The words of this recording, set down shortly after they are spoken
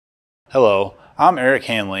Hello, I'm Eric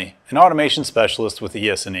Hanley, an automation specialist with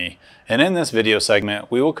ES&E, and in this video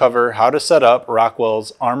segment we will cover how to set up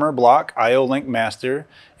Rockwell's Armorblock I/O Link Master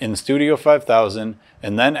in Studio 5000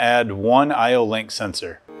 and then add one I/O Link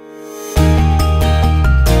sensor.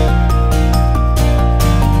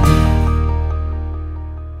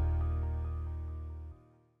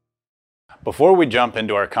 Before we jump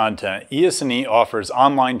into our content, ES&E offers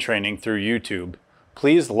online training through YouTube.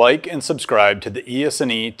 Please like and subscribe to the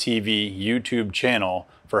ES&E TV YouTube channel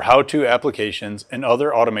for how-to applications and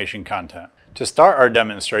other automation content. To start our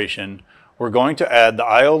demonstration, we're going to add the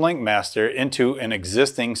I/O Link Master into an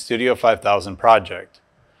existing Studio 5000 project.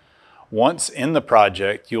 Once in the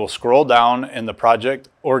project, you will scroll down in the project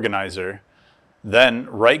organizer, then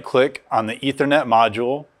right-click on the Ethernet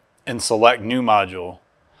module and select New Module.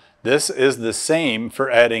 This is the same for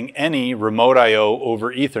adding any remote I/O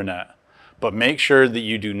over Ethernet, but make sure that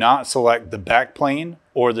you do not select the backplane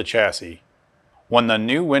or the chassis. When the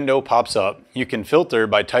new window pops up, you can filter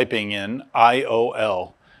by typing in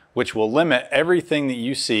IOL, which will limit everything that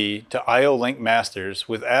you see to I/O Link Masters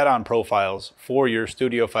with add-on profiles for your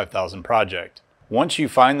Studio 5000 project. Once you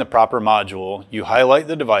find the proper module, you highlight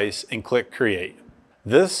the device and click Create.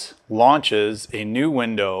 This launches a new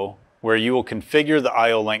window where you will configure the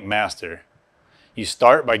I/O Link Master. You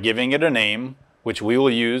start by giving it a name, which we will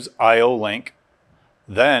use I/O Link,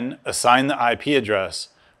 then assign the IP address,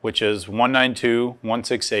 which is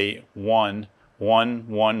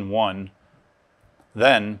 192.168.1.1.1.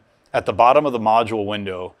 Then, at the bottom of the module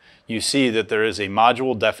window, you see that there is a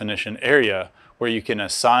module definition area where you can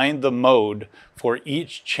assign the mode for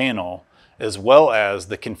each channel as well as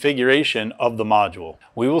the configuration of the module.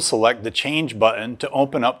 We will select the Change button to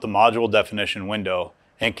open up the module definition window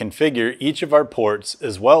and configure each of our ports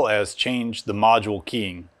as well as change the module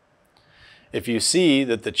keying. If you see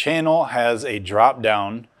that the channel has a drop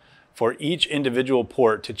down for each individual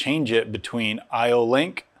port to change it between I/O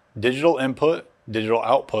Link, digital input, digital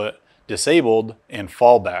output, disabled, and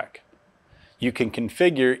fallback. You can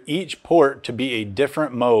configure each port to be a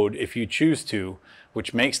different mode if you choose to,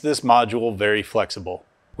 which makes this module very flexible.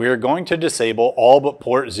 We are going to disable all but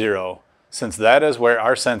port 0, since that is where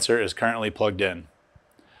our sensor is currently plugged in.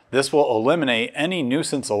 This will eliminate any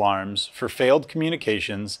nuisance alarms for failed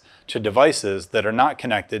communications to devices that are not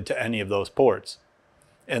connected to any of those ports.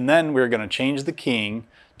 And then we're going to change the keying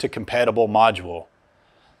to compatible module.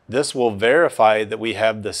 This will verify that we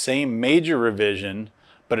have the same major revision,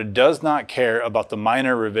 but it does not care about the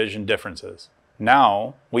minor revision differences.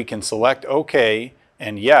 Now we can select OK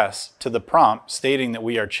and Yes to the prompt stating that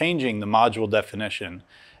we are changing the module definition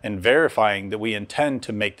and verifying that we intend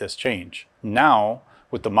to make this change. Now,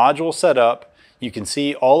 with the module set up, you can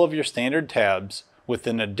see all of your standard tabs with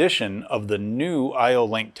an addition of the new I/O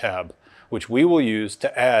Link tab, which we will use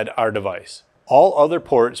to add our device. All other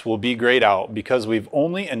ports will be grayed out because we've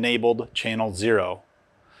only enabled channel 0.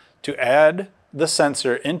 To add the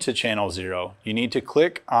sensor into channel 0, you need to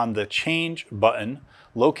click on the Change button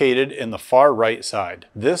located in the far right side.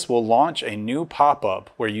 This will launch a new pop-up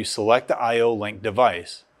where you select the I/O Link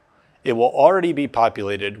device. It will already be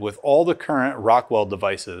populated with all the current Rockwell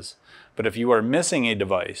devices, but if you are missing a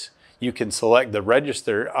device, you can select the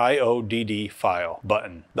Register IODD file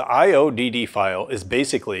button. The IODD file is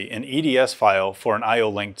basically an EDS file for an I/O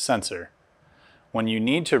linked sensor. When you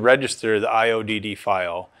need to register the IODD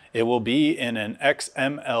file, it will be in an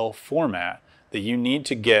XML format that you need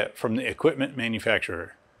to get from the equipment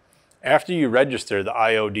manufacturer. After you register the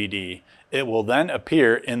IODD, it will then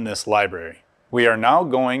appear in this library. We are now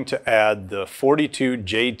going to add the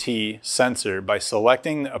 42JT sensor by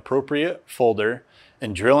selecting the appropriate folder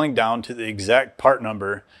and drilling down to the exact part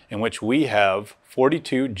number in which we have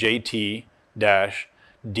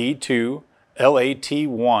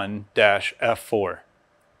 42JT-D2LAT1-F4.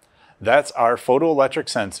 That's our photoelectric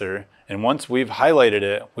sensor, and once we've highlighted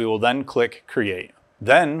it, we will then click Create.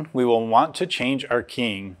 Then we will want to change our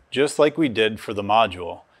keying just like we did for the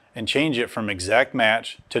module and change it from exact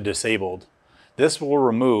match to disabled. This will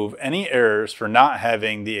remove any errors for not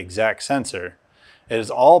having the exact sensor. It is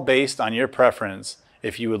all based on your preference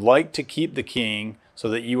if you would like to keep the keying so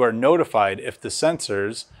that you are notified if the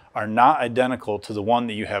sensors are not identical to the one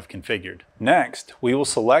that you have configured. Next, we will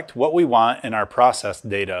select what we want in our process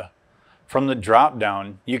data. From the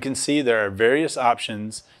drop-down, you can see there are various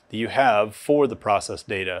options that you have for the process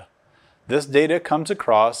data. This data comes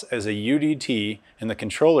across as a UDT in the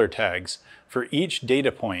controller tags for each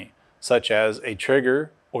data point, such as a trigger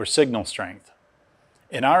or signal strength.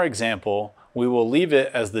 In our example, we will leave it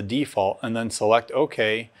as the default and then select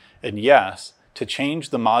OK and Yes to change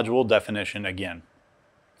the module definition again.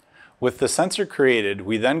 With the sensor created,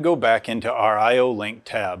 we then go back into our I/O link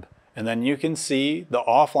tab, and then you can see the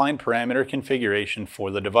offline parameter configuration for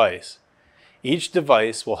the device. Each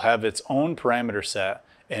device will have its own parameter set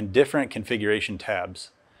and different configuration tabs.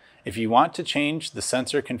 If you want to change the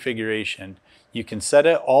sensor configuration, you can set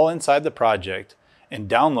it all inside the project and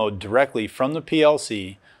download directly from the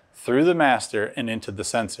PLC through the master and into the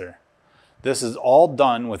sensor. This is all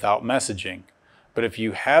done without messaging, but if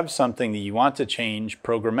you have something that you want to change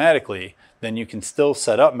programmatically, then you can still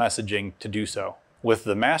set up messaging to do so. With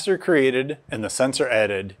the master created and the sensor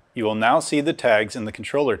added, you will now see the tags in the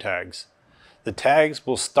controller tags. The tags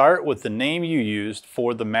will start with the name you used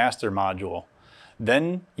for the master module.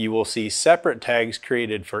 Then you will see separate tags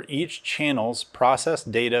created for each channel's process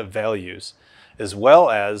data values, as well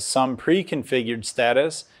as some pre-configured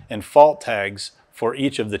status and fault tags for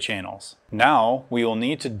each of the channels. Now we will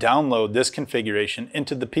need to download this configuration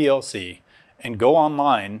into the PLC and go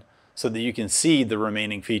online so that you can see the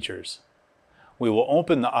remaining features. We will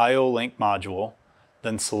open the I/O link module,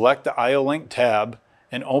 then select the I/O link tab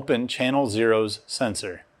and open Channel 0's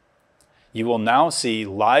sensor. You will now see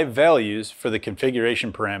live values for the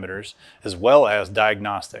configuration parameters as well as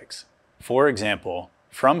diagnostics. For example,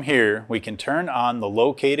 from here we can turn on the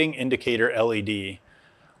locating indicator LED.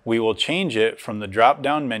 We will change it from the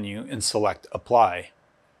drop-down menu and select Apply.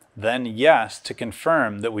 Then Yes to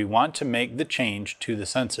confirm that we want to make the change to the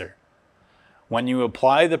sensor. When you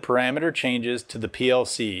apply the parameter changes to the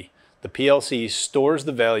PLC stores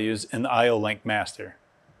the values in the I/O link master.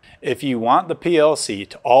 If you want the PLC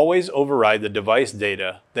to always override the device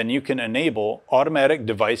data, then you can enable automatic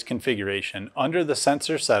device configuration under the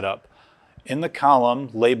sensor setup in the column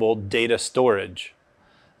labeled Data Storage.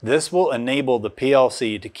 This will enable the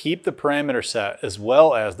PLC to keep the parameter set as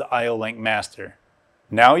well as the I/O link master.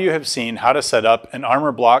 Now you have seen how to set up an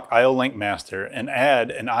Armorblock I/O link master and add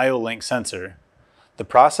an I/O link sensor. The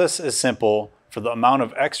process is simple for the amount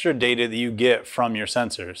of extra data that you get from your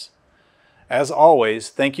sensors. As always,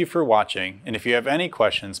 thank you for watching, and if you have any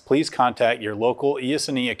questions, please contact your local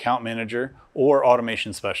ES&E account manager or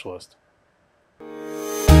automation specialist.